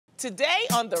Today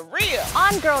on The Real.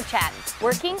 On Girl Chat,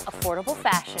 working affordable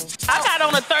fashion. I got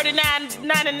on a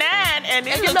 $39.99 and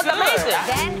it looks amazing.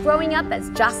 Then growing up as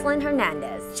Joseline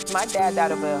Hernandez. My dad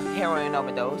died of a heroin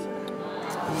overdose.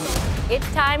 It's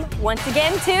time once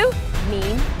again to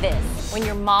Mean This. When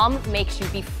your mom makes you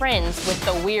be friends with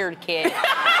the weird kid.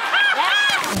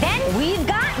 Then we've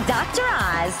got Dr.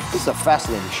 Oz. This is a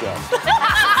fascinating show.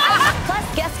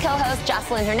 Plus, guest co-host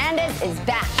Joseline Hernandez is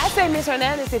back. I say Miss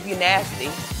Hernandez if you're nasty.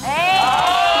 Hey!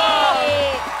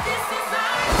 Oh.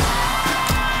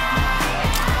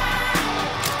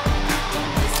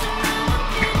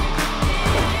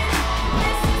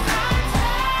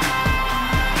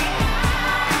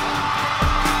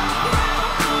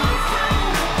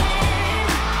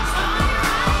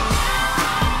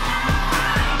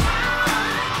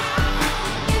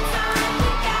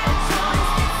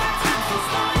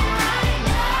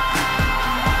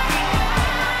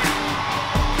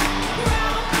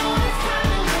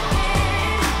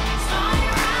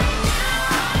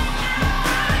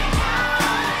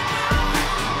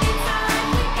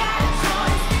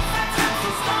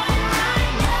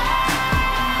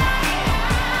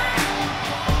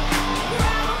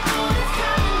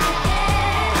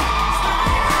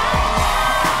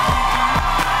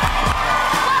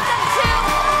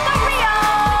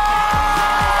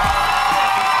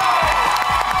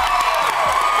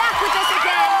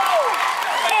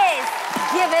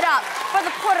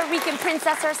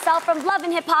 Princess herself from Love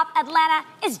and Hip Hop Atlanta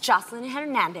is Joseline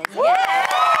Hernandez. Yeah.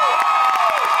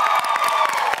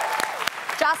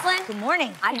 Joseline. Good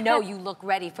morning. I know you look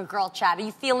ready for Girl Chat. Are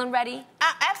you feeling ready?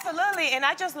 Absolutely, and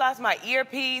I just lost my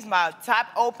earpiece, my top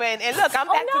open, and look, I'm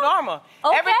back to normal.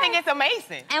 Okay. Everything is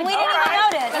amazing. And we didn't even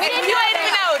notice. You ain't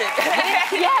even noticed.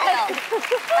 Yes.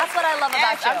 That's what I love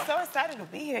about you. I'm so excited to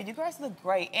be here. You guys look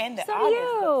great, and the So audience do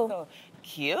you. looks so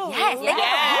cute. Yes, You look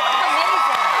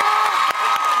amazing.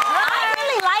 I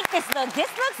really like this look. This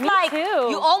looks like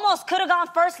you almost could have gone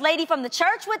first lady from the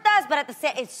church with us, but at the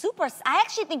same, it's super. I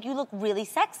actually think you look really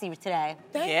sexy today.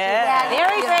 Yeah.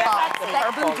 Very sexy.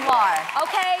 That boudoir.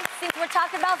 Okay, since we're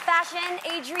talking about fashion,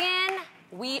 Adrienne,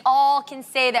 we all can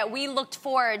say that we looked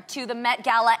forward to the Met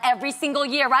Gala every single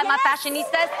year, right, my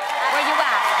fashionistas? Where you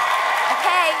at?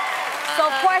 Okay. So,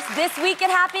 of course, this week it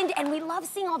happened, and we love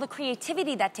seeing all the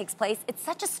creativity that takes place. It's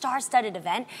such a star-studded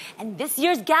event, and this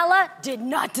year's gala did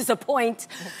not disappoint.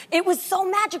 It was so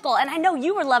magical, and I know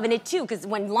you were loving it, too, because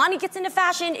when Lonnie gets into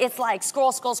fashion, it's like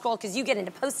scroll, scroll, scroll, because you get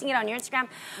into posting it on your Instagram.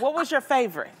 What was your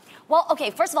favorite? Well, okay,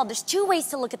 first of all, there's two ways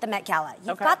to look at the Met Gala.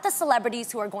 You've got the celebrities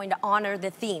who are going to honor the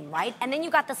theme, right? And then you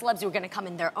got the celebs who are going to come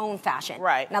in their own fashion.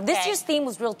 Right. Now, this year's theme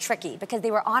was real tricky because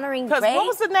they were honoring Ray. What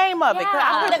was the name of it?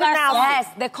 Yes,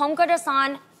 the Comme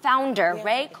Garçon founder,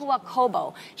 Ray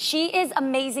Kawakobo. She is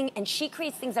amazing, and she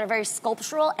creates things that are very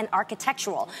sculptural and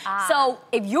architectural. So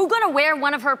if you're going to wear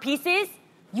one of her pieces,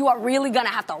 you are really going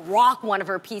to have to rock one of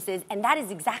her pieces, and that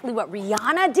is exactly what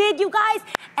Rihanna did, you guys,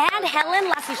 and Helen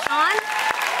Lassichan,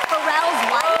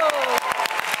 Pharrell's wife.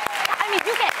 I mean,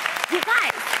 you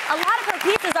guys, a lot of her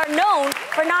pieces are known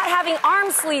for not having arm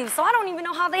sleeves, so I don't even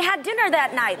know how they had dinner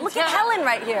that night. Look at Helen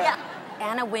right here. Yeah.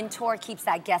 Anna Wintour keeps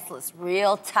that guest list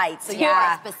real tight. So you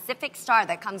are a specific star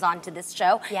that comes on to this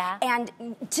show. Yeah. And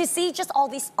to see just all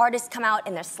these artists come out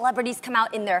and their celebrities come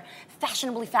out in their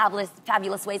fashionably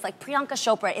fabulous ways, like Priyanka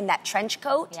Chopra in that trench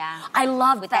coat. Yeah. I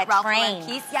love that Ralph train. Lauren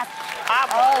piece. Yes.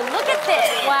 Oh, look at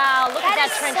this. Wow, look at that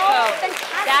trench coat.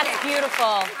 Fantastic. That's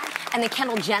beautiful. And then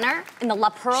Kendall Jenner in the La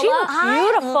Perla. She looks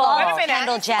beautiful.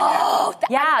 Kendall Jenner. Oh,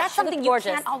 that's she something looks you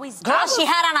gorgeous. can't always do. Girl, she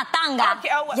had on a tanga.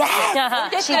 Okay,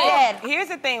 Yes. She did. Here's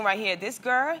the thing right here. This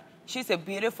girl, she's a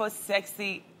beautiful,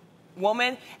 sexy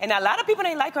woman, and a lot of people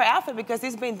didn't like her outfit because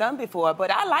it's been done before,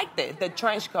 but I liked it, the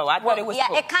trench coat. I thought it was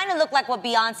cool. It kind of looked like what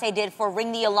Beyonce did for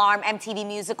Ring the Alarm MTV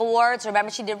Music Awards.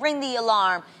 Remember, she did Ring the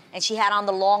Alarm, and she had on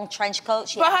the long trench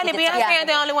coat. But honey, Beyonce ain't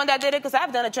the only one that did it, because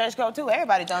I've done a trench coat too.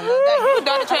 Everybody done that. You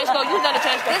done a trench coat, you done a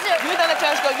trench coat. You done a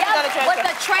trench coat, you done a trench coat. With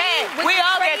the train, we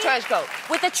all get trench coat.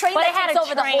 With the train But that it had takes a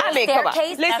over the train. whole I mean, come on.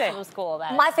 staircase. Listen. That's what was cool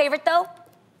about it. My favorite, though,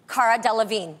 Cara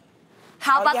Delevingne.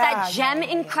 How about yeah, that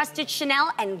gem-encrusted Chanel?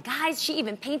 And guys, she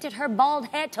even painted her bald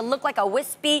head to look like a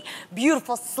wispy,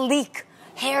 beautiful, sleek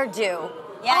hairdo.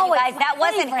 Yeah, you guys, it's that my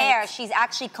wasn't favorite. hair. She's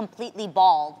actually completely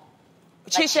bald.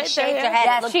 She Like, shaved her her head.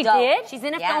 Yes, It looked she dope. did? She's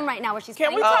in a film right now where she's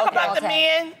Can we playing talk a about the bald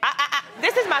head. men?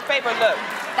 This is my favorite look.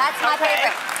 That's my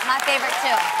favorite. My favorite,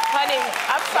 too. Honey,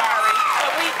 I'm sorry.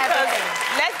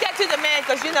 Let's get to the men,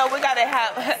 because, you know, we got to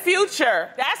have Future.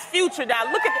 That's Future now.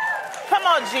 Look at Come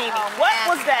on, Jeannie. What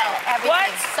was that?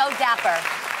 Everything. So dapper.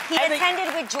 He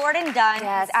attended with Jordan Dunn.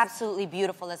 Yes. Who's absolutely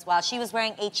beautiful as well. She was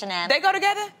wearing H&M. They go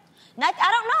together? I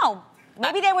don't know.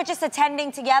 Maybe they were just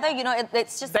attending together. You know,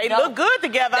 it's just... They look good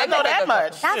together. I know that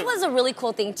much. That was a really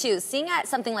cool thing, too. Seeing at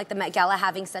something like the Met Gala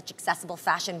having such accessible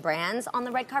fashion brands on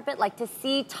the red carpet, like to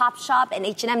see Topshop and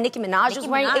H&M, Nicki Minaj was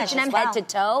wearing H&M head to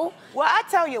toe. Well, I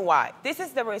tell you why. This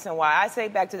is the reason why. I say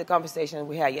back to the conversation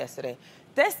we had yesterday.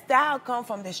 This style comes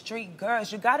from the street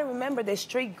girls. You got to remember the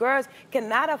street girls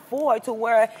cannot afford to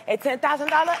wear a $10,000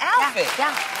 outfit.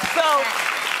 Yeah. So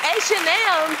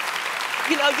H&M,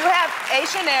 you know, you have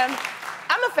H&M.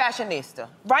 I'm a fashionista.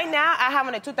 Right now, I have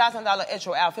on a $2,000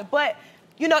 intro outfit, but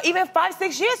you know, even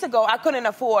 5-6 years ago, I couldn't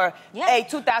afford a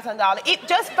 $2,000.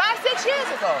 Just 5-6 years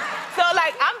ago. So,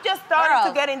 like, I'm just starting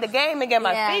to get in the game and get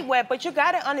my feet wet. But you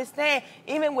got to understand,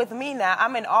 even with me now,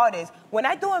 I'm an artist. When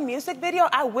I do a music video,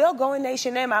 I will go in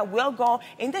H&M. I will go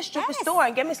in the strip store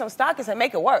and get me some stockings and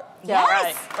make it work. Yes.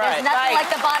 Right. There's nothing like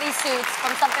the bodysuits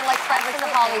from something like Fredericks of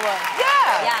Hollywood.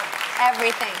 Yeah.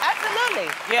 Everything. Absolutely.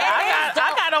 Yeah,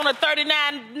 I got on a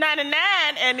 $39.99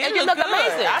 and it looked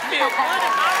amazing. I feel good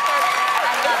in my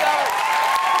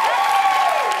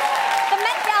The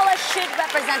Met Gala should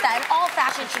represent that, and all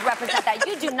fashion should represent that.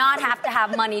 You do not have to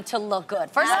have money to look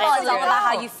good. First of all, it's all about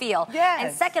how you feel. Yes.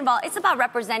 And second of all, it's about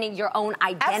representing your own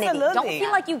identity. Absolutely. Don't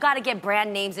feel like you got to get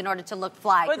brand names in order to look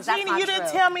fly. But Jeannie, you didn't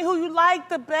true. tell me who you like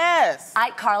the best.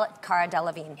 Cara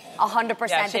Delevingne, 100%.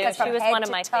 Yeah, because she was one of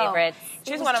my favorites.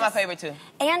 She's one of my favorites too.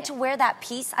 And to wear that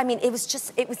piece, I mean, it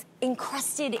was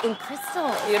encrusted in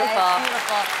crystals. Beautiful. It's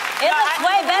beautiful. It looks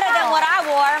way better than what I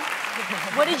wore.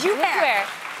 What did you wear?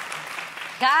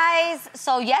 Guys,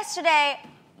 so yesterday,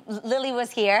 Lily was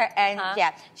here, and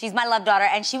she's my love daughter,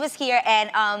 and she was here,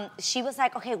 and she was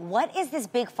like, okay, what is this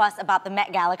big fuss about the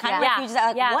Met Gala? Kind of like you just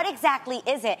like, what exactly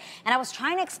is it? And I was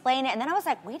trying to explain it, and then I was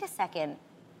like, wait a second.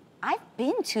 I've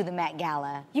been to the Met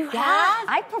Gala. You have?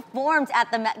 I performed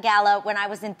at the Met Gala when I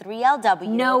was in 3LW.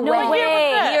 No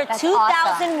way. Year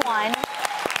 2001. Awesome.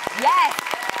 Yes.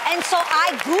 And so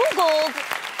I Googled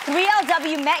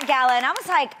 3LW Met Gala, and I was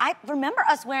like, I remember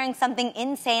us wearing something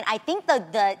insane. I think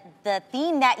the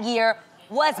theme that year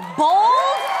was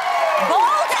bold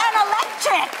and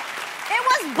electric. It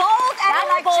was bold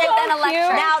and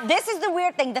electric. Now, this is the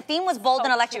weird thing. The theme was bold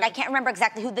and electric. I can't remember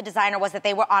exactly who the designer was that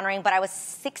they were honoring, but I was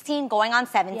 16 going on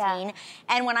 17. Yeah.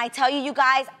 And when I tell you, you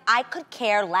guys, I could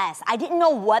care less. I didn't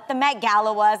know what the Met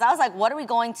Gala was. I was like, what are we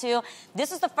going to? This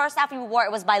was the first outfit we wore.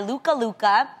 It was by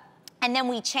Luca. And then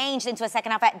we changed into a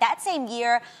second outfit. That same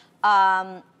year,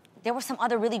 there were some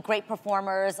other really great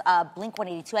performers,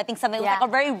 Blink-182, I think something, it was like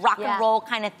a very rock and roll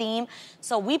kind of theme.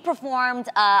 So we performed,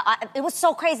 it was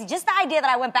so crazy. Just the idea that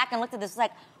I went back and looked at this was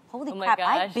like, holy crap,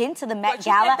 I've been to the Met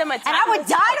Gala. And I would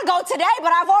die to go today,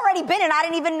 but I've already been and I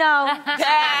didn't even know. And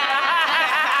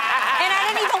I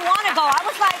didn't even want to go. I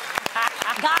was like,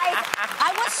 guys,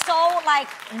 I was so like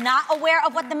not aware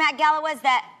of what the Met Gala was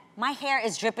that my hair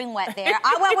is dripping wet there.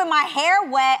 I went with my hair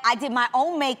wet. I did my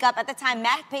own makeup. At the time,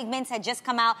 MAC Pigments had just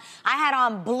come out. I had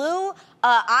on blue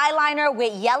eyeliner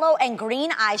with yellow and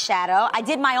green eyeshadow. I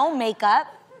did my own makeup.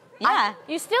 Yeah.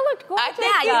 You still looked gorgeous. I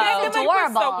think you gave them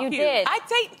adorable. You did.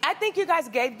 I think you guys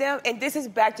gave them, and this is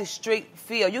back to street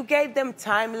feel. You gave them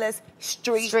timeless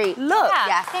street look.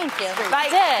 Yeah, thank you.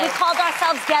 Like, we called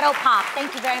ourselves Ghetto Pop.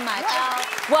 Thank you very much.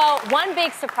 Well, one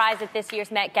big surprise at this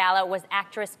year's Met Gala was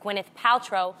actress Gwyneth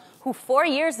Paltrow, who 4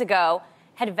 years ago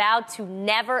had vowed to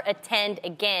never attend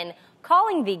again,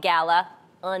 calling the gala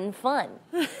unfun.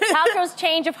 Paltrow's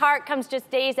change of heart comes just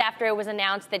days after it was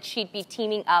announced that she'd be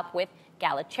teaming up with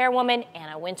Gala chairwoman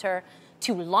Anna Wintour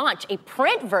to launch a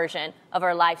print version of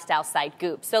her lifestyle site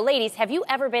Goop. So ladies, have you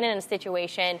ever been in a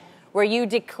situation where you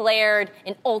declared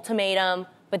an ultimatum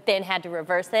but then had to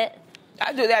reverse it?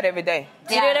 I do that every day.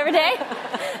 You do it every day?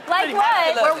 Like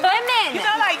what? We're women. You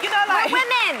know, like, we're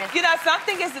women. You know,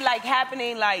 something is like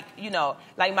happening, like, you know,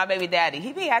 like my baby daddy.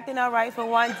 He be acting all right for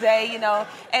one day, you know,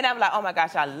 and I'm like, oh my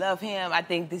gosh, I love him. I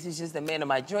think this is just the man of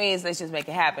my dreams. Let's just make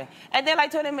it happen. And then like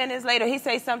 20 minutes later, he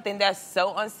says something that's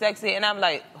so unsexy, and I'm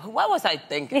like, what was I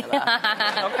thinking about?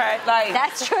 Okay, like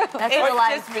that's true. That's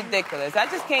it's just ridiculous. I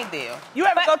just can't deal. You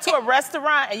ever go to a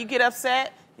restaurant and you get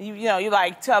upset? You know, you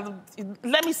like tell them,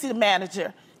 let me see the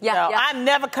manager. I'm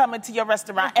never coming to your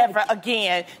restaurant ever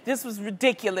again. This was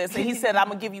ridiculous. And he said, I'm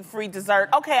going to give you free dessert.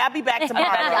 Okay, I'll be back tomorrow.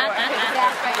 Straight up.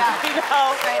 You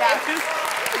know, Straight up.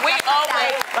 We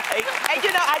always, like, and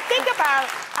you know, I think about,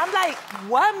 I'm like,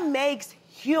 what makes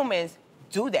humans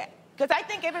do that? Because I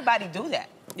think everybody do that.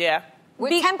 Yeah.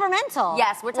 We're temperamental.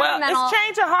 Yes, we're temperamental. Well, it's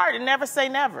change your heart and never say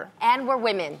never. And we're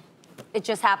women. It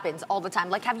just happens all the time.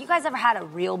 Like, have you guys ever had a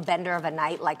real bender of a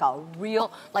night? Like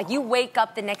you wake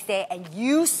up the next day and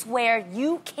you swear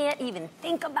you can't even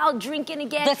think about drinking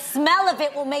again. The smell of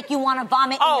it will make you want to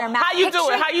vomit in your mouth. How you do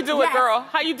it? How you do it, girl?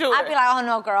 How you do it? I'd be like, oh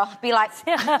no, girl. Be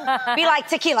like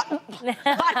tequila.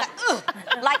 Vodka.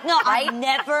 Like, no, I'm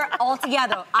never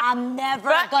altogether. I'm never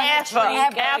gonna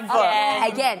drink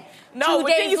again. No, 2 but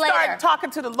then days you later. start talking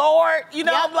to the Lord. You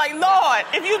know, I'm like, Lord,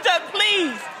 if you just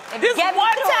please, this get me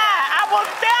one through it. time, I will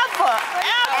never,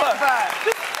 ever.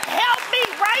 Just help me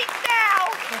right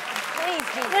now. Please,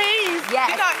 Jesus. Please. Yes.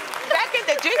 You know, back in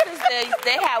the Jesus days,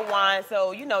 they had wine,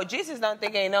 so, you know, Jesus don't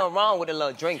think ain't nothing wrong with a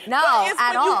little drink. No, It's at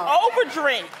when all. you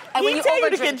overdrink. And when He you tell you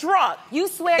to overdrink, get drunk. You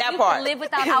swear That you part. can live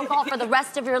without alcohol for the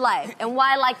rest of your life. And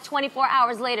why, like, 24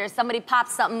 hours later, somebody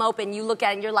pops something open, you look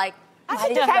at it and you're like, I why should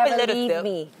did you just have a ever little leave sip.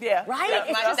 me? Yeah. Right? That's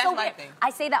It's my- just that's so my weird. thing. I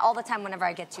say that all the time whenever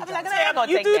I get too drunk. like, I'm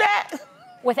gonna You take do that. that?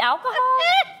 With alcohol?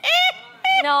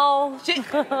 No.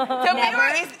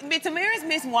 Tamira's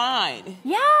miss wine.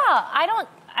 Yeah, I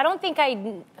don't think I.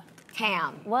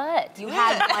 Tam, What? you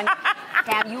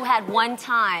had one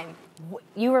time.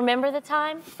 You remember the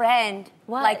time? Friend,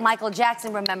 What? like Michael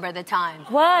Jackson, remember the time.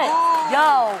 What?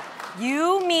 Yo,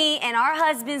 you, me, and our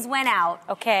husbands went out.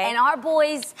 Okay. And our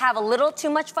boys have a little too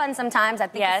much fun sometimes. I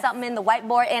think Yes. it's something in the white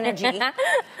boy energy.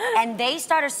 And they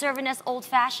started serving us old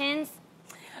fashions.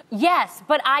 Yes,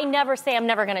 but I never say I'm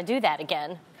never gonna do that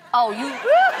again. Oh, you.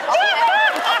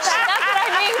 That's what I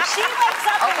mean. She wakes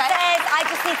up and says, I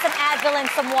just need some Advil and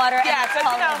some water Yeah, and so,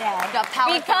 call you it know, a day. The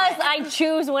power Because through it. I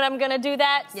choose when I'm gonna do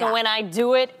that. So Yeah. when I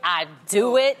do it, I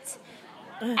do it.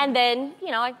 And then, you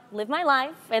know, I live my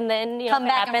life, and then, you know, Come if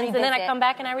it back and happens, and then I revisit. come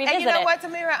back and I revisit And you know it. what,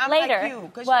 Tamira? I'm later. like you.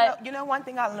 Because What? you know one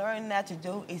thing I learned not to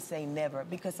do is say never.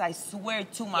 Because I swear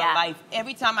to my Yeah. life,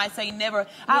 every time I say never,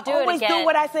 I do it always do again.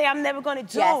 what I say I'm never going to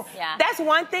do. Yes. Yeah. That's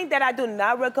one thing that I do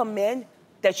not recommend.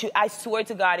 I swear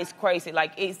to God, it's crazy.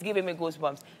 Like, it's giving me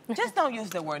goosebumps. Just don't use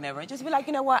the word never. Just be like,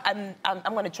 you know what? I'm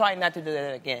going to try not to do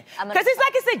that again. Because it's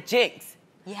like it's a jinx.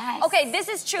 Yes. Okay, this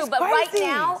is true, but right crazy.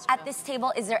 now at this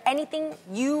table, is there anything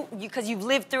because you've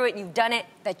lived through it, you've done it,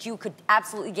 that you could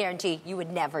absolutely guarantee you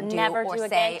would never do Never or do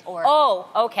say again. or? Oh,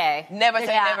 okay. Never say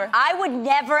Yeah, never. I would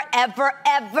never, ever,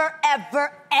 ever,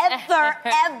 ever, ever,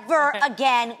 ever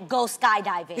again go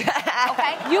skydiving.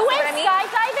 Okay? You went know what I mean?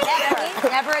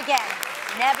 skydiving? Never again.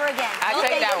 Never again. I No,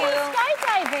 take thank that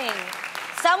you. one.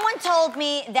 Skydiving. Someone told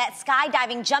me that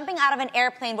skydiving, jumping out of an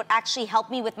airplane, would actually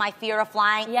help me with my fear of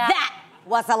flying. Yeah. That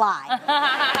was a lie.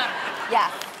 Yeah.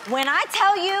 When I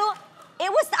tell you, I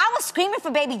was screaming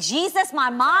for baby Jesus, my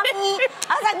mommy. I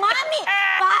was like, mommy,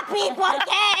 papi, por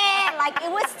qué? Like,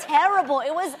 it was terrible.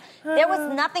 There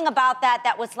was nothing about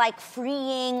that was like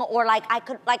freeing or like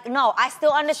no, I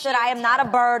still understood I am not a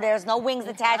bird. There's no wings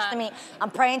attached to me.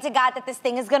 I'm praying to God that this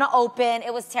thing is gonna open.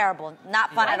 It was terrible.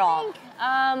 Not fun at all.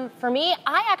 I think, for me,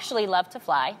 I actually love to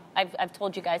fly. I've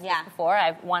told you guys this before.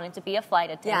 I've wanted to be a flight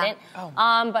attendant.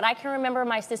 Yeah. But I can remember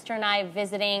my sister and I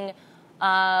visiting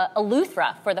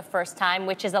Eleuthera for the first time,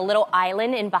 which is a little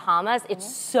island in Bahamas. It's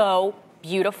so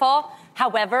beautiful.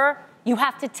 However, you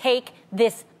have to take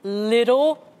this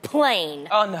little plane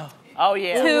Oh, no. Oh,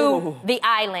 yeah. to the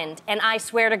island. And I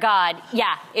swear to God,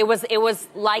 yeah, it was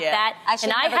like Yeah. that. I should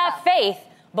And I never have go. faith,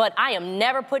 but I am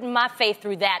never putting my faith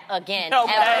through that again.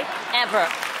 Okay. Ever.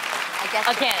 I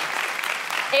guess Again.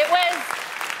 It was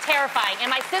terrifying. And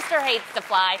my sister hates to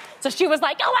fly. So she was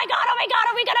like, oh my God,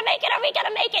 are we gonna make it? Are we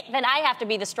gonna make it? Then I have to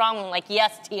be the strong one, like,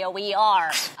 yes, Tia, we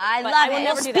are. I But love will it.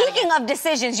 never Well, do that speaking again. of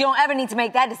decisions, you don't ever need to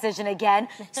make that decision again.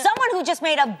 Someone who just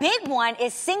made a big one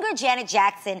is singer Janet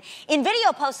Jackson. In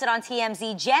video posted on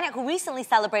TMZ, Janet, who recently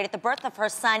celebrated the birth of her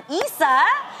son, Issa,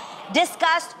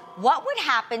 discussed what would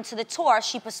happen to the tour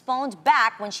she postponed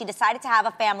back when she decided to have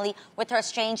a family with her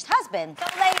estranged husband.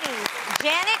 So, ladies,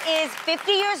 Janet is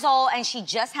 50 years old and she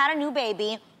just had a new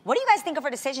baby. What do you guys think of her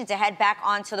decision to head back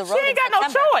onto the road? She ain't in got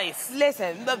September? no choice.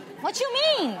 Listen, look. What you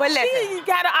mean? But listen. She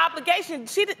got an obligation.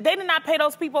 They did not pay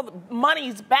those people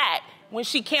monies back when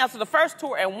she canceled the first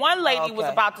tour, and one lady was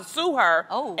Okay. about to sue her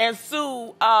Oh. and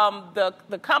sue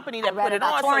the company that read put it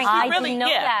about on. touring. So she I really, didn't know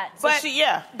yeah. that. So But she,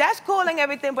 yeah. that's cool and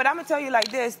everything, but I'm gonna tell you like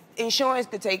this: insurance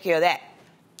could take care of that.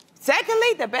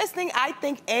 Secondly, the best thing I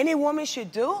think any woman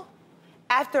should do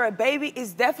after a baby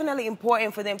is definitely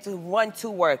important for them to run to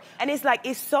work. And it's like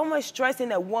it's so much stress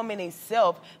in a woman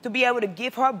itself to be able to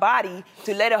give her body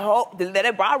to let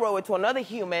it borrow it to another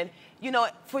human, you know,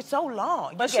 for so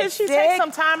long. But You get should she sick. take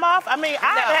some time off? I mean,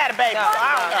 I haven't had a baby, so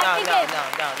I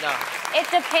don't know. No. It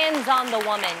depends on the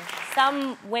woman.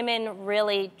 Some women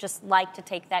really just like to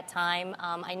take that time.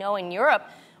 I know in Europe,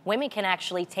 women can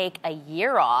actually take a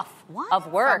year off What?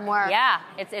 of work. From work. Yeah,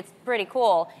 it's pretty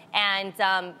cool. And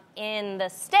in the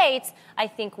States, I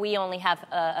think we only have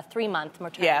a 3-month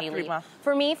maternity leave. 3 months.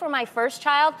 For me, for my first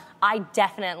child, I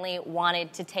definitely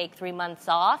wanted to take 3 months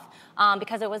off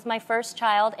because it was my first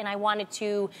child and I wanted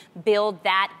to build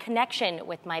that connection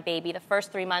with my baby. The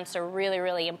first 3 months are really,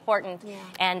 really important. Yeah.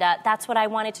 And that's what I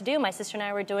wanted to do. My sister and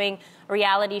I were doing a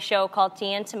reality show called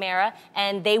Tia and Tamara,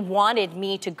 and they wanted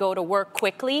me to go to work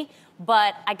quickly.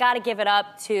 But I got to give it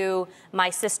up to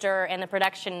my sister and the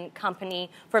production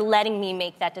company for letting me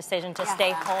make that decision to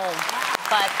stay home.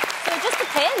 But so it just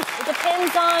depends. It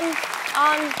depends on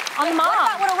the mom.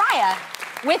 What about with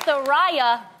Araya? With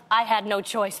Araya, I had no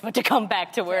choice but to come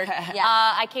back to work.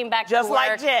 I came back Just to work.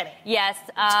 like Jenny. Yes.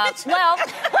 Well,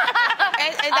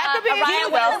 And that could be Araya you, Do you feel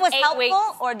though. it was 8 helpful,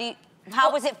 weeks. or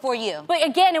how was it for you? But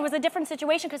again, it was a different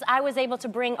situation because I was able to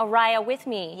bring Araya with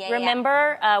me. Yeah,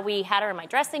 Remember, we had her in my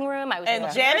dressing room. I was And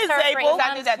able to Jen nurse is her for able, 8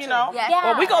 months. you know. Yes. Yeah.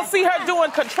 Well, we're going to see her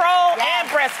doing control and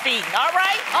breastfeeding, all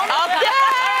right?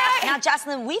 Okay. Now,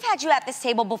 Joseline, we've had you at this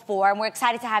table before, and we're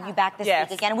excited to have you back this Yes.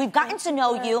 week again. And we've gotten to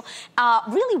know you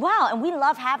really well, and we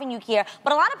love having you here.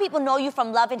 But a lot of people know you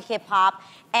from Love and Hip Hop,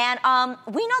 and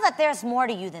we know that there's more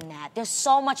to you than that. There's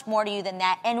so much more to you than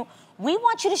that, and we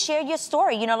want you to share your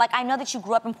story. You know, like I know that you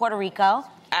grew up in Puerto Rico.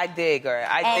 I did, girl.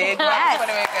 I And did. Girl, yes.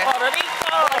 Puerto Rico.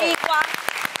 Puerto Rico.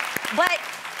 Boricua. But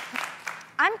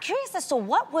I'm curious as to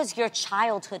what was your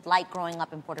childhood like growing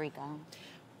up in Puerto Rico?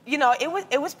 You know,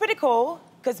 it was pretty cool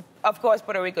because, of course,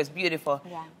 Puerto Rico is beautiful.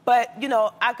 Yeah. But, you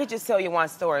know, I could just tell you one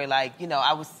story. Like, you know,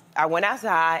 I went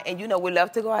outside, and, you know, we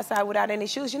love to go outside without any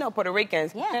shoes. You know, Puerto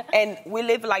Ricans. Yeah. And we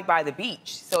live, like, by the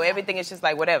beach. So everything is just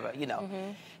like whatever, you know.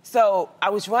 So I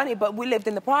was running, but we lived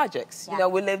in the projects. Yeah. You know,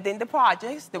 we lived in the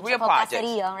projects, the real called projects.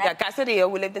 Caserío, right? Yeah, Caserío.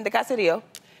 We lived in the Caserío.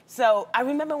 So I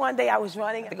remember one day I was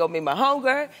running to go meet my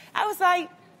homegirl. I was like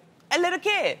a little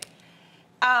kid.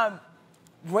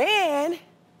 Ran,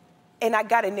 and I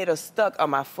got a needle stuck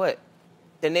on my foot.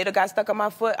 The needle got stuck on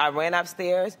my foot. I ran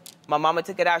upstairs. My mama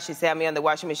took it out. She sat me on the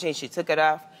washing machine. She took it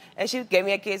off. And she gave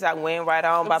me a kiss. I went right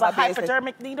on by It was my a business.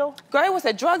 hypodermic needle? Girl, it was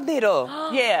a drug needle.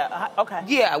 Yeah, okay.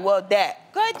 Yeah, well,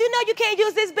 that. Girl, you know you can't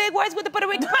use these big words with the Puerto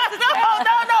Rican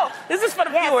No. This is for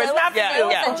the viewers, so not for it you.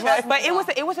 was a drug But needle.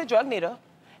 it was a drug needle.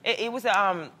 It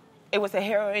was a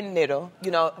heroin needle.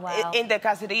 You know, Wow. in the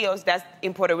caseríos, that's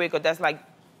in Puerto Rico. That's like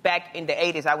back in the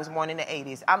 80s. I was born in the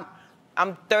 80s.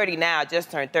 I'm 30 now. I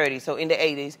just turned 30. So in the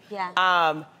 80s.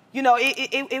 Yeah. You know,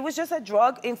 it was just a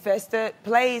drug-infested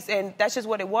place, and that's just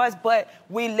what it was. But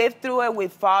we lived through it, we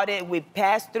fought it, we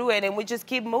passed through it, and we just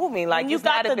keep moving. Like, When you it's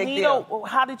not got a the big needle, deal.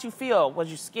 how did you feel? Was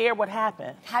you scared? What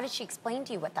happened? How did she explain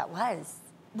to you what that was?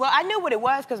 Well, I knew what it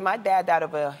was because my dad died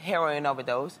of a heroin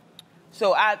overdose.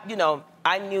 So I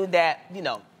knew that,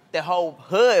 the whole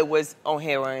hood was on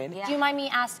heroin. Yeah. Do you mind me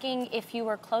asking if you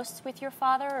were close with your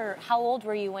father, or how old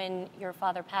were you when your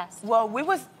father passed? Well, we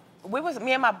was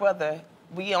me and my brother.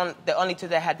 The only two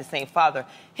that had the same father.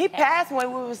 He passed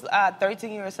when we was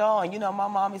 13 years old. And, my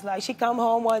mom is like, she come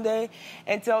home one day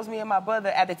and tells me and my brother,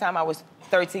 at the time I was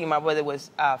 13, my brother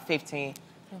was 15,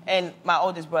 and my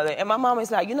oldest brother. And my mom is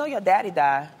like, your daddy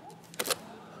died.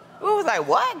 We was like,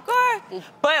 what, girl?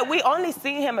 But we only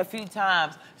seen him a few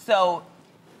times. So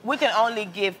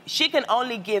she can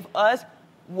only give us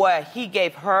what he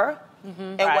gave her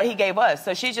and what he gave us.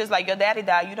 So she's just like, your daddy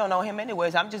died. You don't know him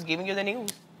anyways. I'm just giving you the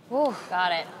news. Ooh,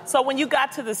 got it. So when you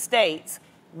got to the States,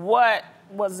 what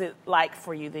was it like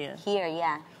for you then? Here,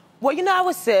 yeah. Well, I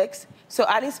was 6, so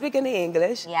I didn't speak any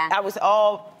English. Yeah. I was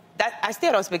I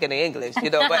still don't speak any English, but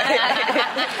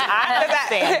I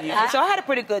understand you. So I had a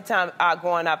pretty good time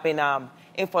growing up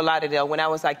in Fort Lauderdale when I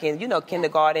was like in,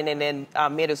 kindergarten and then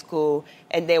middle school,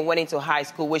 and then went into high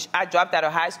school, which I dropped out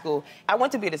of high school. I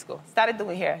went to beauty school, started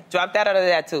doing hair, dropped out of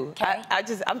that too. Okay. I'm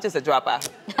just a dropout.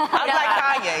 I'm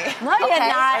like Kanye. No,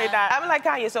 you're not. I'm like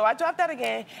Kanye, so I dropped out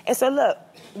again. And so look,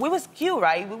 we was cute,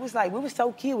 right? We was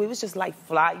so cute. We was just like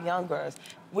fly young girls.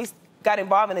 We got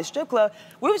involved in a strip club.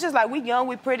 We was just like, we young,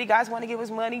 we pretty, guys want to give us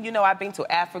money. I've been to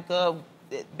Africa,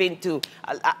 been to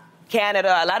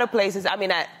Canada, a lot of places. I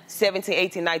mean, at 17,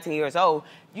 18, 19 years old,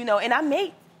 and I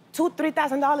made $2,000,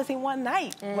 $3,000 in one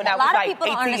night when I was like 18 years old. A lot of people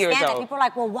don't understand that. People are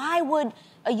like, well, why would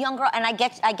a young girl, and I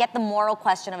get the moral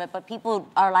question of it, but people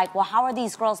are like, well, how are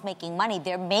these girls making money?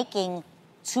 They're making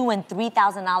 $2,000 and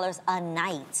 $3,000 a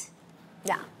night.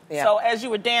 Yeah. Yeah. So as you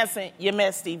were dancing, you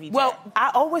met Stevie J. Well,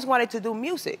 I always wanted to do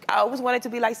music. I always wanted to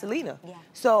be like Selena. Yeah.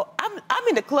 So I'm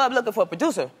in the club looking for a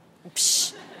producer.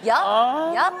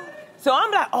 Yup. So I'm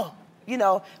like,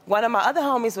 one of my other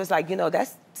homies was like,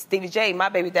 that's Stevie J. My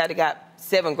baby daddy got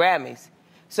 7 Grammys.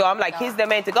 So I'm like, he's the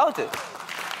man to go to.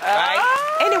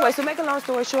 Right? Anyway, so make a long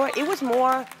story short, it was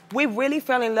more, we really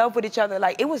fell in love with each other.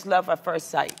 Like, it was love at first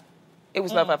sight. It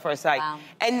was love at first sight. Wow.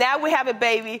 And now we have a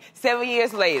baby 7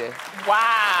 years later.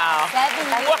 Wow. 7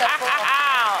 years.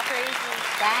 Wow. Crazy.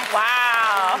 That's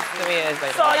Wow. 7 years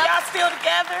later. So are y'all still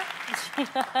together?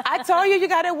 I told you, you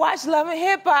gotta watch Love and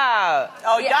Hip Hop.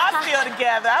 Oh, y'all still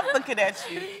together. I'm looking at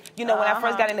you. You know, when I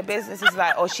first got into business, it's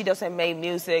like, oh, she doesn't make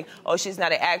music, oh, she's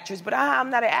not an actress. But I'm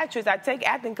not an actress. I take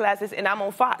acting classes, and I'm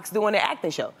on Fox doing an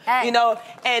acting show. Hey. You know,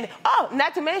 and, oh,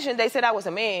 not to mention, they said I was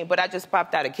a man, but I just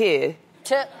popped out a kid.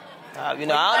 You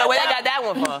know, I don't know where they got that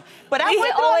one from. But I He's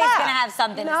went through a always lot. gonna have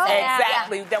something to say.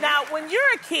 Exactly. Now, when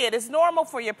you're a kid, it's normal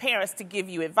for your parents to give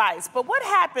you advice. But what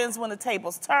happens when the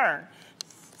tables turn?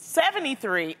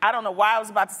 73, I don't know why I was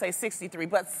about to say 63,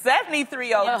 but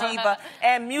 73-year-old diva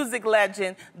and music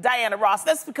legend Diana Ross,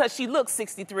 that's because she looks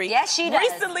 63. Yes, she does.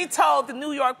 Recently told the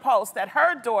New York Post that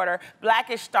her daughter,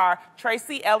 Blackish star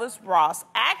Tracy Ellis Ross,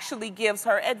 actually gives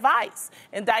her advice.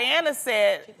 And Diana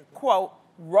said, quote,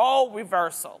 role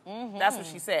reversal. That's what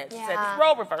she said. She said it's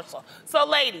role reversal. So,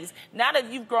 ladies, now that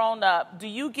you've grown up, do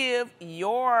you give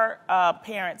your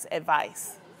parents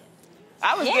advice?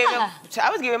 I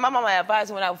was giving my mama advice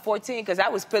when I was 14 because I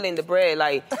was peeling the bread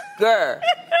like, girl.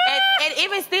 and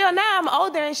even still now, I'm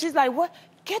older and she's like, what?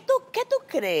 ¿Qué tú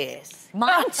crees?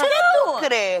 Mom too. What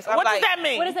does that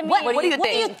mean? What does it mean? What do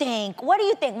you think? What do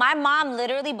you think? My mom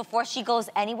literally, before she goes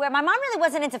anywhere, my mom really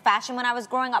wasn't into fashion when I was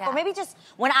growing up, or maybe just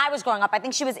when I was growing up. I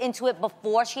think she was into it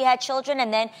before she had children,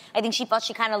 and then I think she felt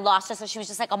she kind of lost us, so she was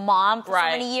just like a mom for so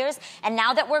many years. And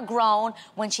now that we're grown,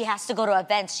 when she has to go to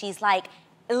events, she's like,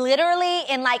 literally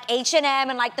in like H&M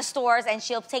and like the stores, and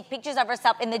she'll take pictures of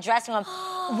herself in the dressing room.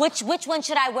 Which one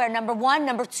should I wear? Number 1,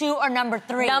 number 2, or number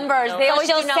 3? Numbers. They always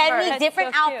she'll do send numbers. me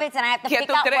different outfits, and I have to pick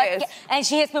out what. And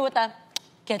she hits me with a.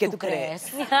 ¿Qué tú crees?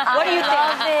 What do you think?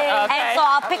 And so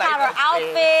I'll pick out her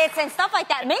outfits and stuff like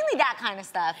that. Mainly that kind of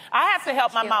stuff. I have to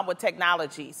help my mom with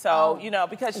technology. So, you know,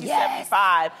 because she's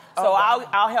 75, so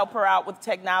I'll help her out with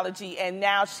technology. And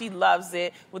now she loves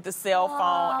it with the cell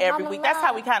phone every week. That's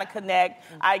how we kind of connect.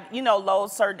 I, you know,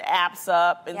 load certain apps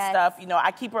up and stuff. You know,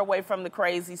 I keep her away from the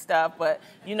crazy stuff, but,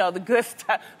 you know, the good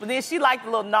stuff. But then she liked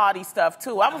the little naughty stuff,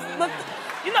 too. I was looking,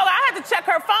 you know, I had to check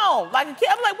her phone. Like a kid,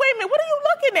 I'm like, wait a minute, what are you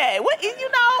looking at? What, you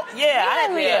know?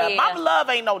 Yeah, my love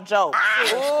ain't no joke.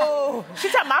 She told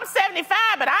me I'm 75,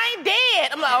 but I ain't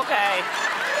dead. I'm like, okay.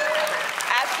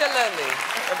 Absolutely.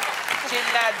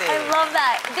 She's not dead. I love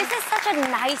that. This is such a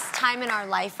nice time in our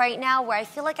life right now where I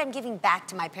feel like I'm giving back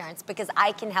to my parents because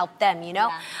I can help them, you know?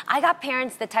 Yeah. I got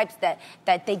parents, the types that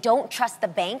they don't trust the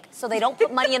bank, so they don't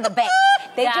put money in the bank.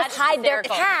 They just hide their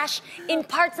cash in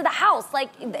parts of the house. Like,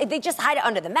 they just hide it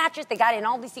under the mattress. They got it in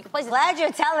all these secret places. Glad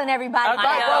you're telling everybody.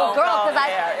 Because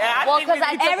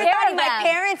everybody, my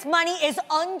parents' money is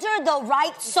under the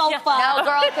right sofa. No,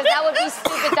 girl, because that would be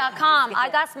stupid.com. I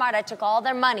got smart. I took all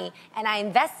their money and I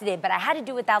invested it, but I had to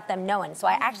do without them knowing. So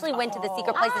I actually went to the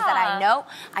secret places that I know.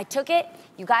 I took it.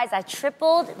 You guys, I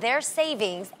tripled their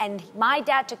savings, and my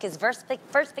dad took his first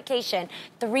vacation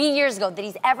 3 years ago that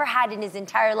he's ever had in his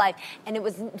entire life, and it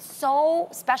was so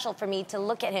special for me to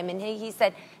look at him, and he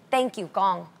said, thank you,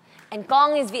 Gong. And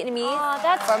Gong is Vietnamese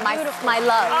for my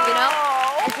love, you know?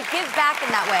 And to give back in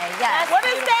that way, yes. What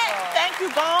is that? Thank you,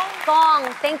 Gong?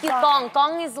 Gong, thank you, Gong.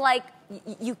 Gong is like,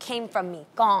 you came from me.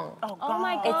 Gong. Oh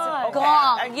my God. It's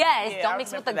gong. Yes, don't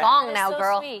mix with the gong now, so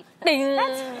girl. Sweet.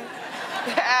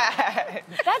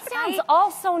 That sounds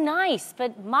all so nice,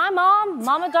 but my mom,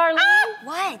 Mama Darlene,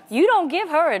 what? You don't give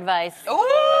her advice. Ooh.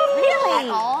 Really? At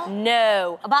all?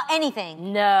 No. About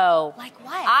anything? No. Like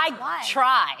what? I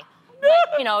try.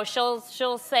 Like, you know,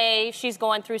 she'll say she's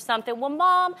going through something. Well,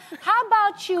 Mom, how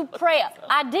about you pray?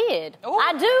 I did. Ooh.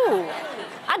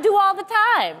 I do all the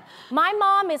time. My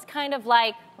mom is kind of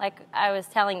like I was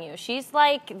telling you, she's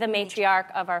like the matriarch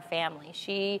of our family.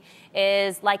 She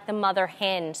is like the mother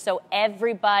hen. So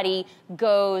everybody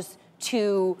goes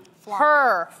to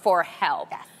her for help.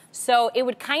 Yes. So it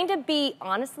would kind of be,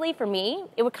 honestly, for me,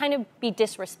 it would kind of be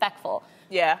disrespectful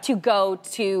to go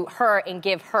to her and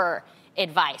give her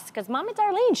advice, because Mama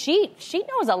Darlene, she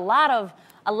knows a lot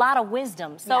of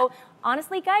wisdom. So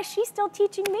honestly, guys, she's still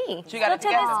teaching me. She got it to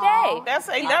this day. That's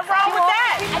ain't nothing wrong with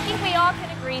that. I think we all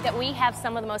can agree that we have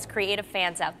some of the most creative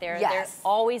fans out there. Yes. They're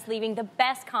always leaving the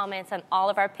best comments on all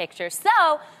of our pictures.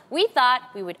 So we thought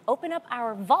we would open up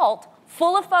our vault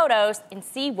full of photos and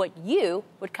see what you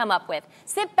would come up with.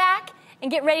 Sit back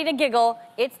and get ready to giggle.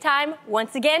 It's time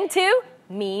once again to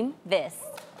meme this.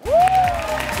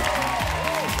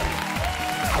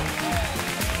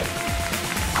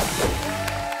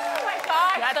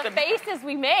 the faces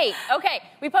we make. Okay,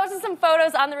 we posted some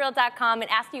photos on TheReal.com and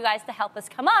asked you guys to help us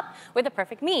come up with the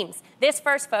perfect memes. This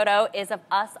first photo is of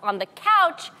us on the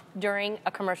couch during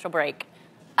a commercial break.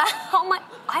 Oh my,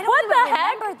 I don't even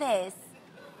remember this.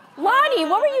 Lonnie,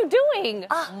 what were you doing?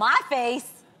 My face.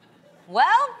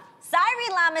 Well, Cyree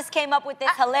Lamas came up with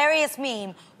this hilarious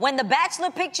meme when the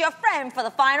Bachelor picked your friend for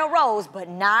the final rose, but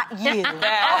not you. That's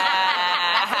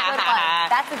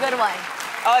a good one.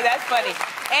 Oh, that's funny.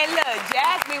 And look,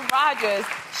 Jasmine Rogers,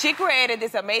 she created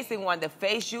this amazing one, the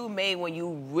face you made when you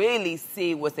really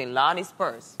see what's in Lonnie's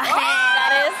purse.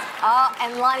 That is. Oh,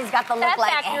 and Lonnie's got the look That's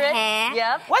like, accurate.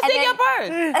 Yep. What's in your purse?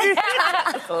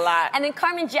 That's a lot. And then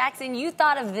Carmen Jackson, you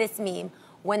thought of this meme,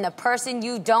 when the person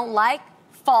you don't like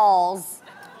falls.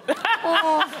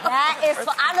 That is,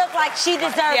 I look like she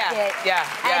deserved it.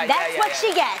 And that's what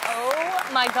she gets. Oh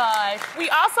my gosh. We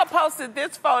also posted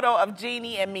this photo of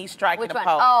Jeannie and me striking Which a one?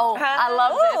 pose. Oh, I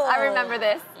love this. I remember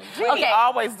this. Jeannie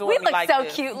always doing we me look like so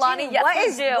this. cute, Lonnie. Jeannie, Yes, what we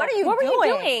is- do. what are you What were you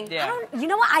doing? doing? Yeah. You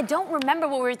know what? I don't remember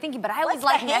what we were thinking, but I always What's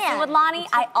like the messing hand? with Lonnie.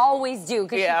 I always do,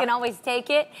 because Yeah. she can always take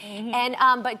it. And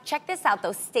but check this out,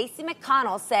 though. Stacey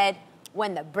McConnell said,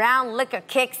 when the brown liquor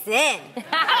kicks in.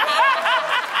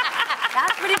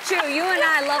 That's pretty true. You and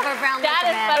I love our brown liquor, That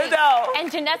is man. funny. No.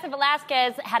 And Janessa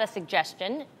Velasquez had a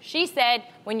suggestion. She said,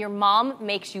 when your mom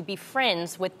makes you be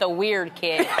friends with the weird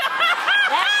kid.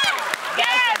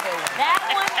 That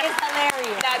one is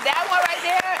hilarious. Now, that one right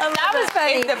there, that was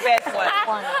funny. Is the best one.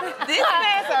 These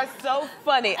fans are so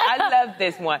funny. I love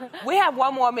this one. We have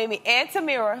one more, Mimi. And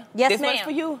Tamira. Yes, this ma'am. one's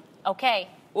for you. Okay.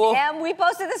 Ooh. And we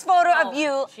posted this photo of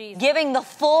you Jesus. giving the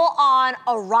full-on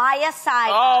Araya side.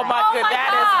 Oh my Oh, goodness, my that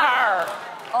God. is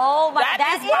her. Oh my, That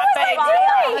that is is my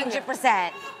favorite. Araya,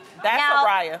 100%. That's now,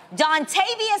 Araya.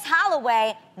 Dontavious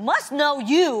Holloway must know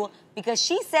you because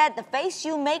she said the face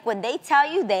you make when they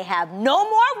tell you they have no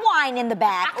more wine in the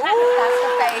back. Ooh, that's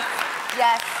the face.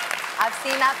 Yes, I've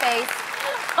seen that face.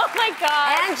 Oh my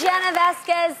God. And Jenna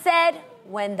Vasquez said,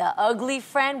 when the ugly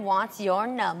friend wants your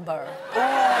number.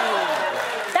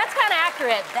 That's kind of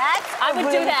accurate. I would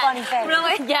really do that. funny face.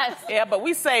 Really? Yes. Yeah, but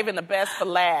we saving the best for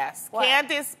last. What?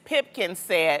 Candace Pipkin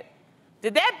said,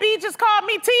 did that bee just call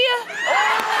me Tia?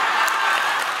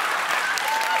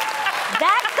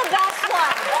 That's the best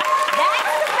one. That's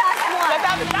the best one.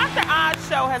 Now, the Dr. Oz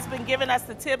show has been giving us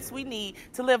the tips we need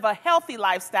to live a healthy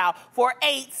lifestyle for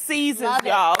 8 seasons, Love it.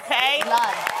 y'all, okay?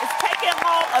 Love it. It's taken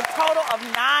home a total of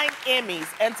 9 Emmys.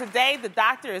 And today, the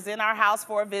doctor is in our house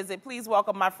for a visit. Please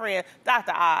welcome my friend,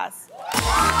 Dr. Oz.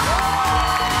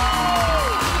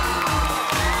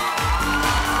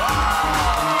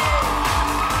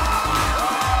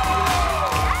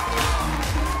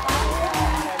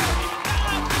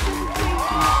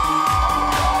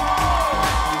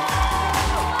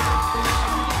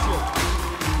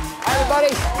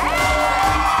 Everybody.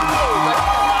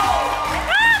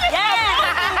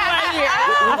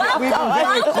 We've been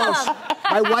very close.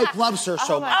 My wife loves her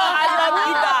so much. I love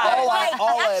you guys.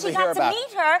 All I I ever actually hear got to about.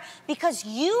 meet her because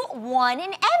you won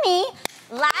an Emmy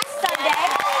last Sunday.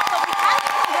 So we have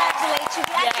to congratulate you.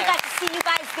 We actually got to see you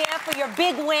guys there for your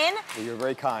big win. You're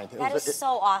very kind. That is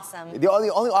so awesome. The only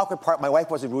awkward part, my wife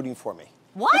wasn't rooting for me.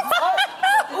 What?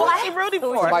 Who's she rooting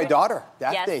for? My daughter,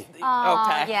 Daphne. Yes. Okay.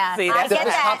 yeah. See, I that's get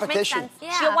There's that. competition. Makes sense.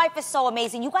 Yeah. Your wife is so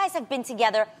amazing. You guys have been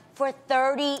together for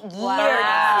 30 years.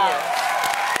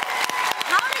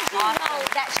 How did you know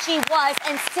that she was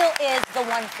and still is the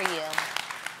one for you?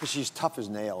 She's tough as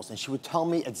nails, and she would tell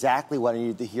me exactly what I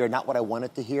needed to hear, not what I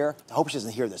wanted to hear. I hope she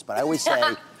doesn't hear this, but I always say,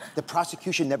 the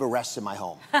prosecution never rests in my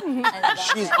home.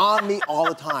 She's on me all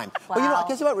the time. But you know, I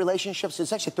guess about relationships,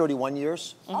 it's actually 31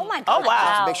 years. Oh my Oh, God.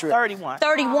 wow. Make sure- 31.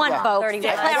 31, Yeah. folks.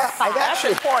 31. To clarify. I've That's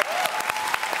actually, important.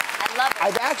 I love it.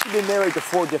 I've actually been married to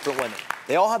 4 different women.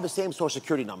 They all have the same Social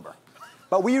Security number.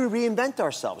 But we reinvent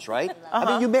ourselves, right? I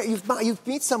mean, you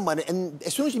meet someone, and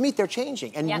as soon as you meet, they're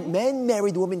changing. And men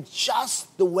marry the woman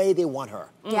just the way they want her.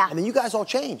 Yeah. And then you guys all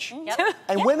change. Yep.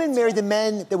 And women marry the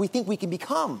men that we think we can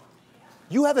become.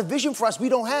 You have a vision for us we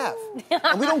don't have.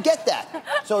 And we don't get that.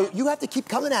 So you have to keep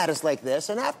coming at us like this.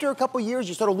 And after a couple years,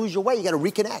 you sort of lose your way. You got to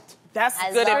reconnect. That's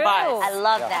I good love advice. it. I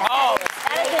love that. Oh,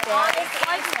 That is an honest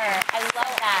answer. I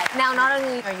love that. Now, not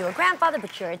only are you a grandfather,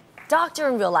 but you're a doctor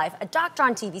in real life, a doctor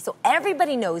on TV, so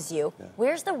everybody knows you. Yeah.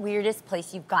 Where's the weirdest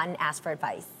place you've gotten asked for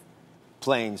advice?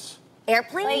 Planes.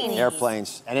 Airplanes?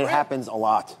 Airplanes. And it happens a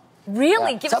lot.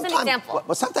 Really? Yeah. Give us an example.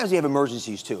 Well, sometimes you have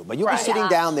emergencies too. But you'll be sitting Yeah,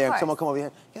 down there of and someone course. come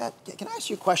over here. Can I ask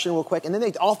you a question real quick? And then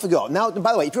they off to go. Now,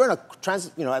 by the way, if you're on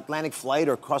a Atlantic flight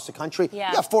or across the country, you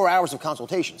got 4 hours of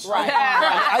consultations. Right.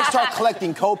 I start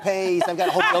collecting co-pays. I've got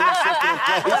a whole billing system in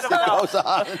place that goes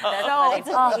on. That's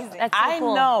so That's so I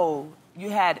cool. know you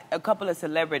had a couple of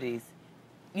celebrities,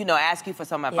 you know, ask you for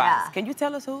some advice. Can you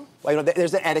tell us who? Well, you know,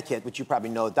 there's an etiquette, which you probably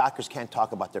know. Doctors can't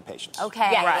talk about their patients. Okay.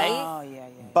 Yeah. Right. Oh, yeah.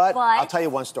 But I'll tell you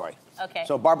one story. Okay.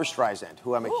 So Barbara Streisand,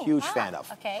 who I'm a huge fan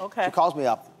of. Okay. She calls me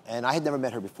up, and I had never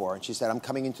met her before, and she said, I'm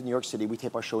coming into New York City. We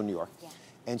tape our show in New York. Yeah.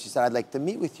 And she said, I'd like to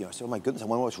meet with you. I said, oh, my goodness. I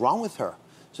wonder what's wrong with her.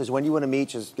 She says, when do you want to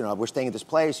meet? She says, you know, we're staying at this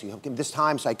place. You have this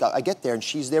time. So I get there, and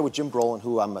she's there with Jim Brolin,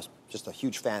 who I'm just a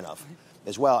huge fan of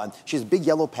as well. And she has a big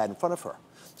yellow pad in front of her.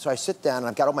 So I sit down, and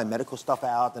I've got all my medical stuff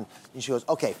out, and she goes,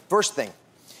 okay, first thing,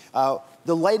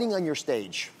 the lighting on your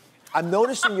stage. I'm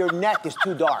noticing your neck is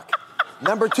too dark.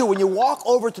 Number two, when you walk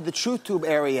over to the truth tube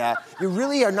area, you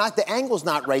really are not, the angle's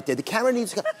not right there. The camera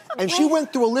needs to, and she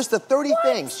went through a list of 30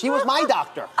 things. She was my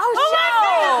doctor. Oh,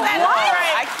 no.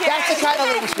 I can't. That's the kind of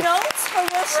leadership. Notes for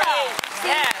your show.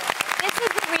 Yeah. This is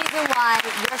the reason why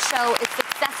your show is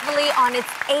successfully on its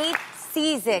 8th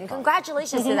season.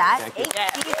 Congratulations to that. Thank you.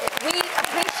 8th season. We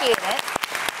appreciate it.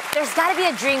 There's got to be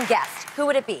a dream guest. Who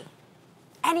would it be?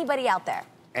 Anybody out there?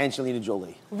 Angelina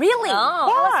Jolie. Really?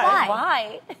 Why?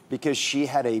 Why? Because she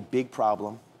had a big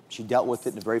problem. She dealt with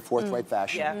it in a very forthright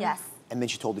fashion. Yeah. Yes. And then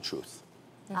she told the truth.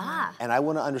 Ah. And I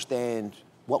want to understand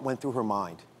what went through her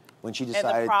mind when she decided.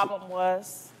 And the problem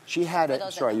was? She had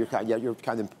you're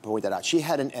kind of point that out. She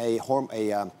had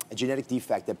a genetic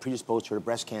defect that predisposed her to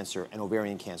breast cancer and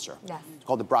ovarian cancer. Yes. It's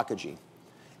called the BRCA gene.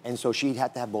 And so she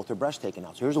had to have both her breasts taken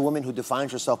out. So here's a woman who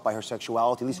defines herself by her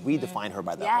sexuality. At least we define her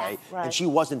by that way. Right. And she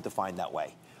wasn't defined that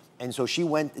way. And so she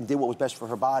went and did what was best for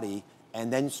her body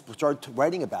and then started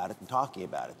writing about it and talking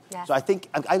about it. Yeah. So I think,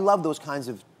 I love those kinds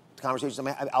of conversations. I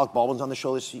mean, Alec Baldwin's on the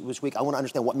show this week. I want to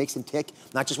understand what makes him tick,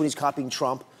 not just when he's copying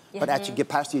Trump, but actually get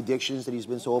past the addictions that he's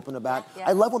been so open about. Yeah.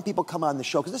 I love when people come on the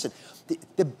show, because listen,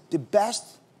 the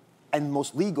best and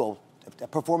most legal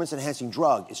performance-enhancing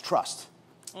drug is trust.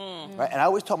 Right? And I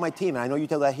always tell my team, and I know you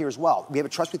tell that here as well, we have a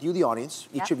trust with you, the audience,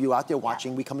 each of you out there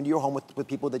watching. We come into your home with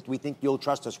people that we think you'll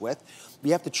trust us with.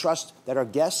 We have to trust that our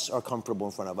guests are comfortable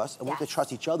in front of us, and we have to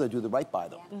trust each other to do the right by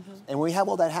them. And when we have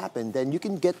all that happen, then you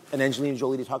can get an Angelina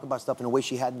Jolie to talk about stuff in a way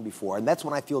she hadn't before, and that's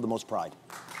when I feel the most pride.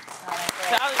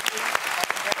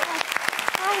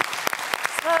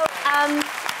 So,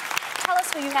 tell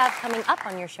us who you have coming up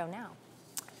on your show now.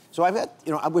 So I've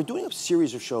got, we're doing a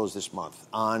series of shows this month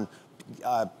on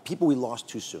people we lost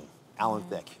too soon. Alan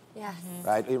Thicke. Yes.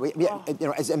 Right?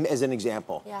 As an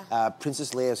example,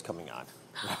 Princess Leia's coming on.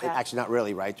 Actually, not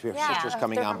really, right? Her sister's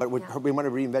coming on, but we want to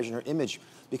re-envision her image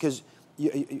because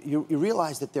you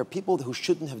realize that there are people who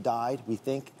shouldn't have died, we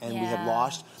think, and we have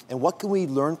lost. And what can we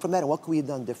learn from that, and what can we have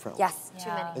done differently? Yes, too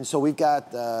many. And so we've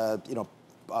got,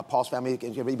 Paul's family.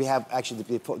 We have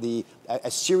actually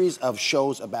a series of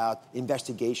shows about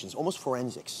investigations, almost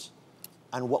forensics,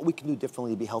 on what we can do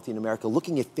differently to be healthy in America,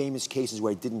 looking at famous cases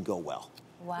where it didn't go well.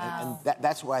 Wow. And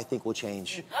that's what I think will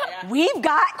change. We've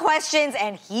got questions,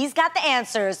 and he's got the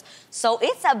answers. So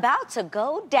it's about to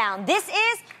go down. This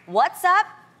is What's Up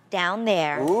Down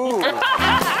There. Ooh.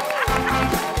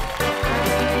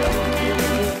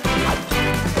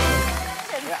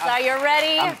 So you're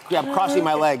ready? I'm crossing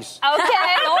my legs. Okay,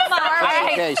 hold on. All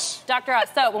right. Case. Dr. Oz,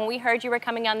 so when we heard you were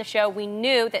coming on the show, we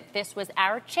knew that this was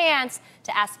our chance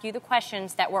to ask you the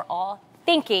questions that we're all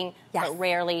thinking, but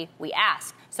rarely we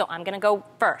ask. So I'm going to go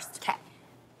first. Okay.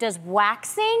 Does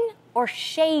waxing or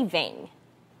shaving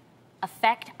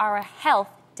affect our health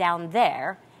down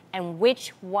there, and which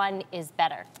one is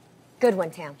better? Good one,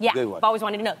 Tam. Yeah, Good one. I've always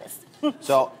wanted to know this.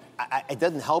 So it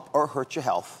doesn't help or hurt your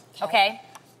health. Okay.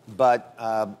 But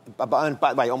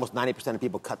by almost 90% of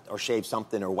people cut or shave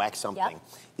something or wax something.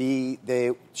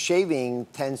 The shaving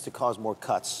tends to cause more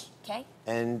cuts. Okay.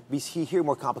 And we hear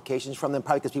more complications from them,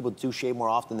 probably because people do shave more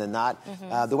often than not.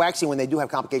 The waxing, when they do have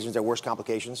complications, they're worse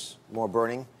complications, more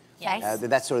burning. Yes.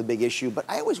 That's sort of a big issue. But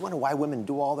I always wonder why women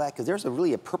do all that, because there's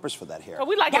really a purpose for that hair. But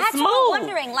we like That's it smooth. what I'm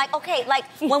wondering. Like, okay, like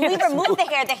when we removed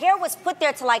the hair was put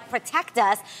there to like protect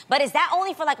us. But is that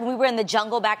only for like when we were in the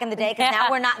jungle back in the day? Because now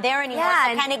we're not there anymore.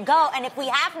 Yeah, So can it go? And if we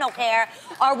have no hair,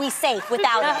 are we safe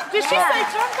without it? Did she say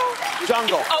jungle?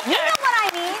 Jungle. Okay. You know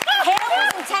what I mean? Hair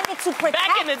was intended to protect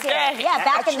Back in the it. day. Yeah,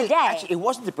 back in the day. Actually, it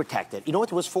wasn't to protect it. You know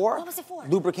what it was for? What was it for?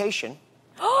 Lubrication.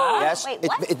 Yes. Wait,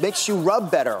 what? It makes you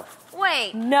rub better.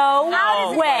 Wait. No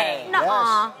way.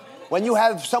 Yes. When you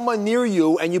have someone near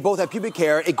you and you both have pubic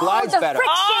hair, it glides the better.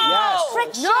 friction. Yes.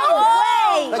 Friction. No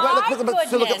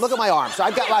way. Look at my arm. So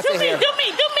I've got lots Do of me, hair. do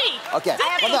me, do me. Okay.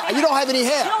 Well, no, you don't have any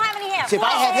hair. You don't have any hair. See, if I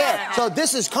have hair, hair. so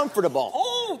this is comfortable.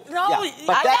 Ooh, No, Yeah,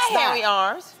 but I that's got hairy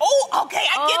arms. Oh, okay,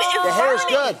 I get it. It's The hair is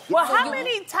burning. good. Well, how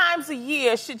many times a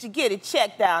year should you get it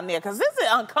checked down there? Because this is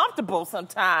uncomfortable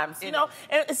sometimes, you know,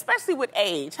 and especially with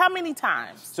age. How many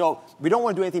times? So we don't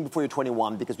want to do anything before you're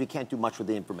 21 because we can't do much with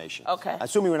the information. Okay.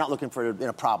 Assuming we're not looking for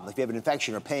a problem. If you have an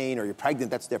infection or pain or you're pregnant,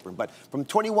 that's different. But from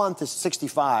 21 to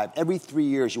 65, every 3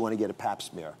 years you want to get a pap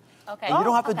smear. Okay. And you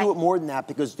don't have to do it more than that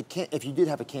because if you did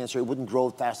have a cancer, it wouldn't grow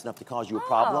fast enough to cause you a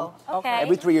problem. okay.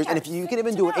 Every 3 years. And if you can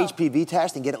even do an HPV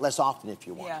test and get it less often if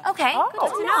you want. Yeah. Okay, good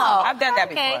to know. I've done that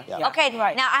before. Yeah. Okay,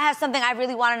 Right. now I have something I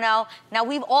really want to know. Now,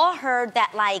 we've all heard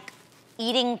that, like,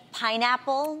 eating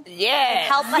pineapple Yes.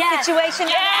 help a Yes. situation.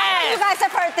 Yes. You guys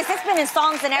have heard this. It's been in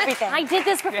songs and everything. I did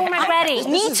this before my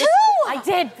wedding. Me too. I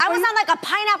did. I was on, like, a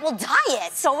pineapple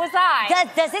diet. So was I.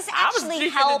 Does this I was actually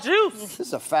drinking help? the juice. This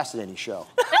is a fascinating show.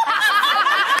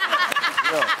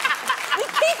 We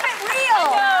keep it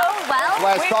real. Well, That's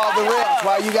why it's called The Real. That's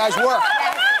why you guys work.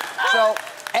 So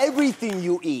everything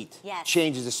you eat Yes.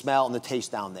 changes the smell and the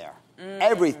taste down there.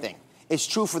 Everything. It's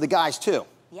true for the guys, too.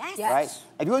 Yes. Right?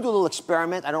 If you want to do a little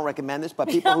experiment, I don't recommend this, but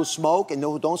people who smoke and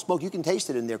who don't smoke, you can taste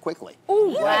it in there quickly.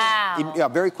 Ooh, wow. Yeah,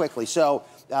 very quickly. So,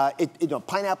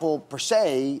 pineapple per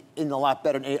se isn't a lot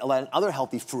better than a lot of other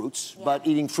healthy fruits, but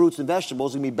eating fruits and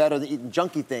vegetables is going to be better than eating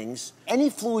junky things. Any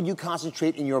fluid you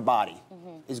concentrate in your body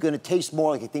is going to taste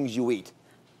more like the things you eat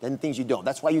than the things you don't.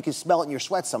 That's why you can smell it in your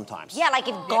sweat sometimes. Yeah, like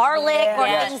if garlic or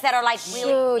Yes. things that are like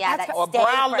really, Shoot, yeah, that's that Or stay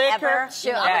brown forever. liquor. Shoot,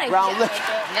 Yeah. I'm gonna Brown liquor.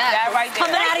 That right there.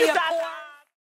 Coming out of your Dr.